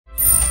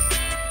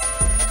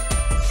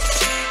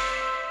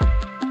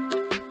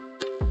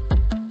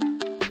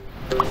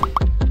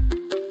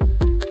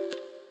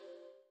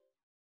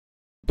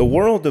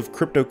world of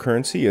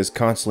cryptocurrency is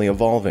constantly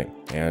evolving,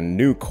 and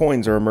new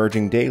coins are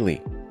emerging daily.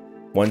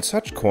 One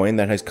such coin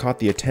that has caught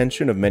the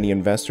attention of many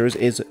investors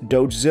is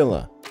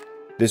Dogezilla.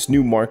 This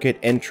new market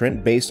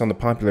entrant based on the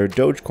popular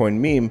Dogecoin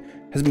meme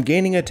has been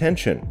gaining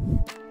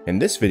attention. In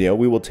this video,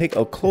 we will take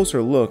a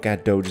closer look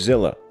at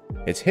Dogezilla,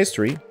 its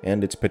history,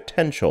 and its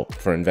potential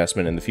for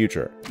investment in the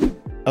future.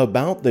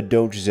 About the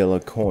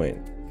Dogezilla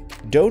coin.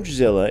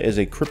 Dogezilla is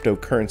a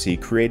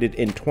cryptocurrency created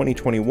in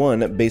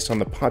 2021 based on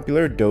the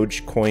popular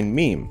Dogecoin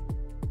meme.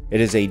 It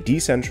is a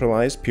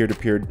decentralized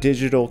peer-to-peer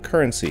digital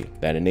currency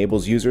that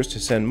enables users to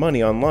send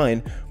money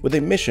online with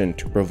a mission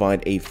to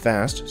provide a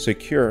fast,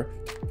 secure,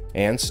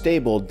 and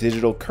stable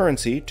digital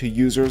currency to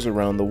users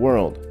around the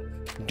world.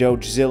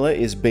 Dogezilla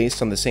is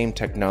based on the same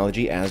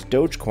technology as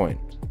Dogecoin,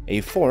 a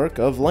fork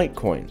of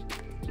Litecoin.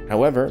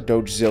 However,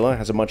 Dogezilla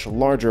has a much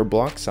larger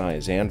block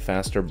size and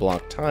faster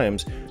block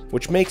times,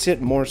 which makes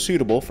it more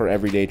suitable for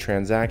everyday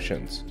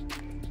transactions.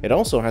 It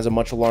also has a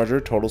much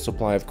larger total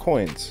supply of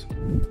coins.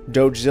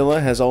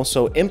 Dogezilla has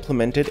also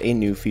implemented a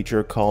new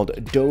feature called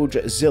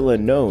Dogezilla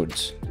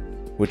nodes,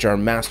 which are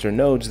master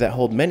nodes that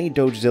hold many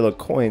Dogezilla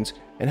coins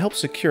and help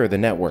secure the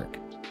network.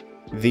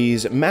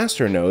 These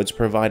master nodes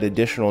provide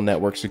additional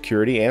network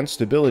security and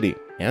stability,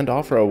 and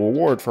offer a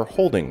reward for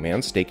holding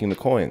and staking the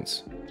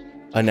coins.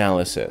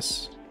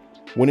 Analysis.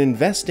 When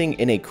investing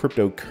in a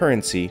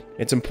cryptocurrency,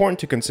 it's important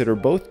to consider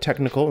both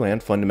technical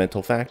and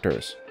fundamental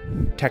factors.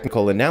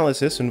 Technical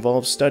analysis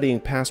involves studying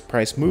past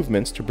price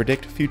movements to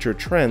predict future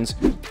trends,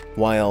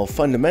 while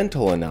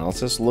fundamental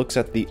analysis looks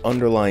at the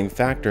underlying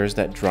factors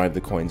that drive the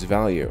coin's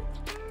value.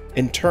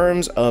 In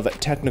terms of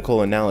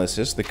technical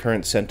analysis, the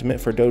current sentiment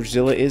for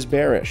Dogezilla is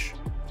bearish.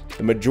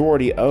 The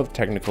majority of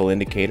technical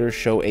indicators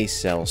show a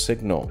sell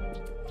signal.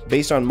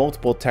 Based on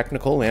multiple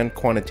technical and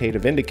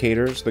quantitative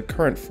indicators, the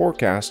current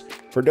forecast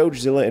for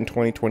Dogezilla in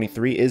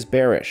 2023 is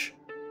bearish,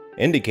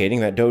 indicating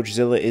that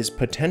Dogezilla is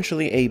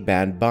potentially a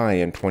bad buy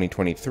in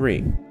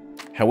 2023.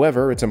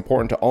 However, it's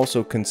important to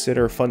also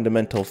consider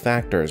fundamental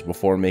factors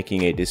before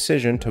making a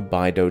decision to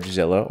buy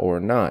Dogezilla or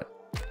not.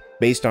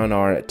 Based on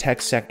our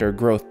tech sector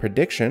growth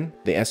prediction,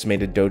 the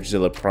estimated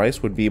Dogezilla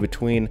price would be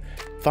between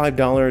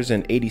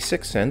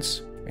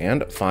 $5.86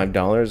 and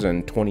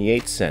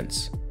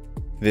 $5.28.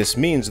 This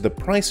means the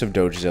price of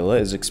Dogezilla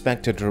is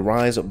expected to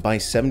rise by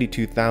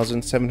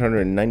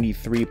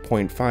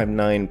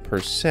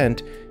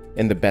 72,793.59%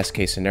 in the best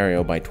case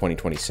scenario by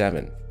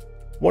 2027.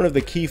 One of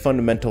the key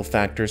fundamental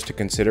factors to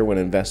consider when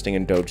investing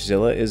in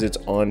Dogezilla is its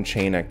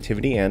on-chain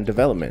activity and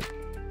development.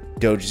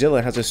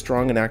 Dogezilla has a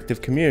strong and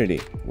active community,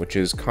 which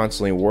is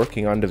constantly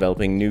working on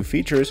developing new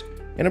features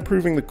and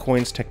improving the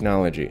coin's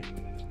technology.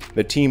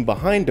 The team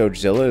behind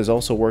Dogezilla is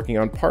also working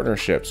on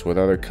partnerships with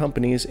other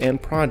companies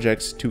and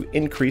projects to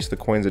increase the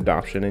coin's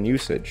adoption and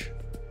usage.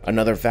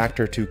 Another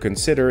factor to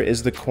consider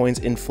is the coin's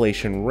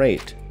inflation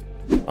rate.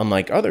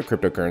 Unlike other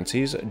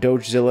cryptocurrencies,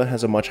 Dogezilla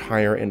has a much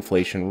higher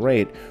inflation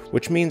rate,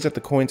 which means that the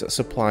coin's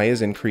supply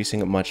is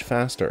increasing much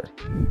faster.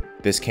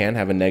 This can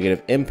have a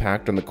negative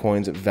impact on the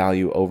coin's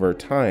value over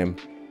time.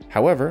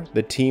 However,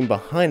 the team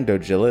behind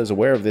Dogezilla is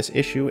aware of this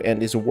issue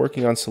and is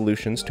working on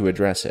solutions to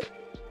address it.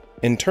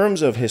 In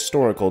terms of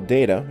historical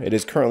data, it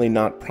is currently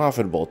not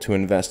profitable to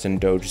invest in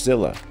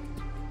Dogezilla.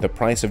 The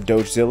price of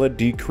Dogezilla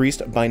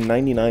decreased by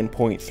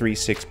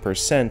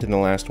 99.36% in the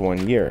last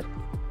 1 year.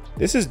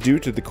 This is due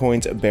to the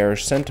coin's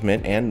bearish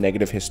sentiment and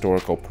negative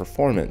historical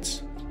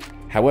performance.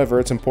 However,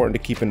 it's important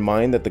to keep in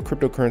mind that the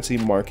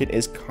cryptocurrency market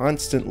is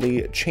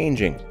constantly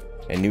changing,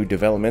 and new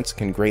developments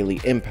can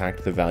greatly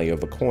impact the value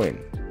of a coin.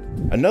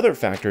 Another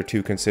factor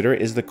to consider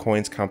is the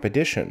coin's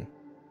competition.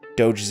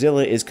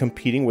 Dogezilla is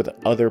competing with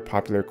other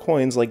popular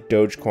coins like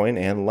Dogecoin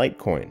and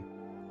Litecoin.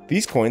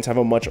 These coins have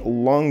a much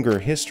longer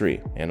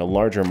history and a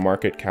larger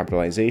market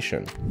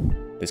capitalization.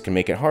 This can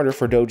make it harder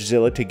for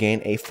Dogezilla to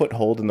gain a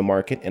foothold in the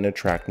market and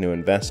attract new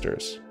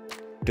investors.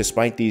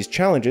 Despite these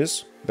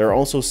challenges, there are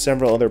also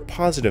several other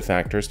positive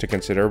factors to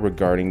consider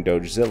regarding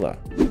Dogezilla.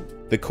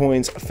 The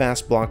coin's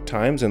fast block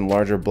times and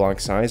larger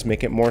block size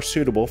make it more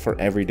suitable for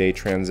everyday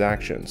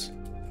transactions,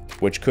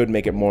 which could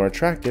make it more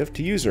attractive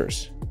to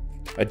users.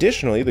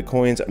 Additionally, the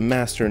coin's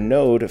master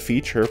node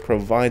feature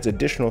provides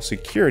additional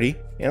security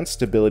and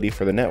stability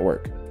for the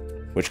network,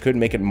 which could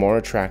make it more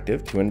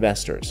attractive to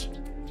investors.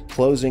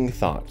 Closing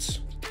thoughts.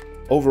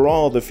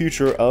 Overall, the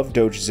future of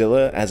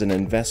Dogezilla as an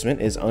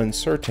investment is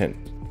uncertain.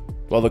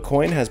 While the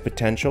coin has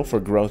potential for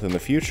growth in the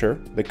future,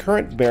 the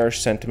current bearish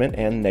sentiment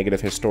and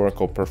negative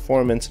historical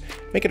performance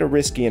make it a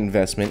risky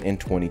investment in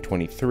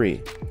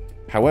 2023.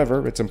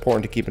 However, it's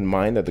important to keep in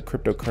mind that the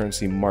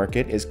cryptocurrency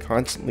market is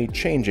constantly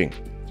changing,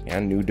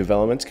 and new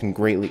developments can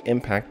greatly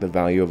impact the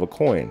value of a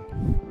coin.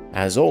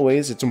 As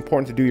always, it's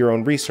important to do your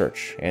own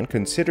research and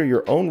consider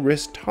your own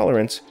risk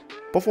tolerance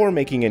before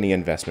making any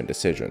investment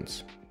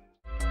decisions.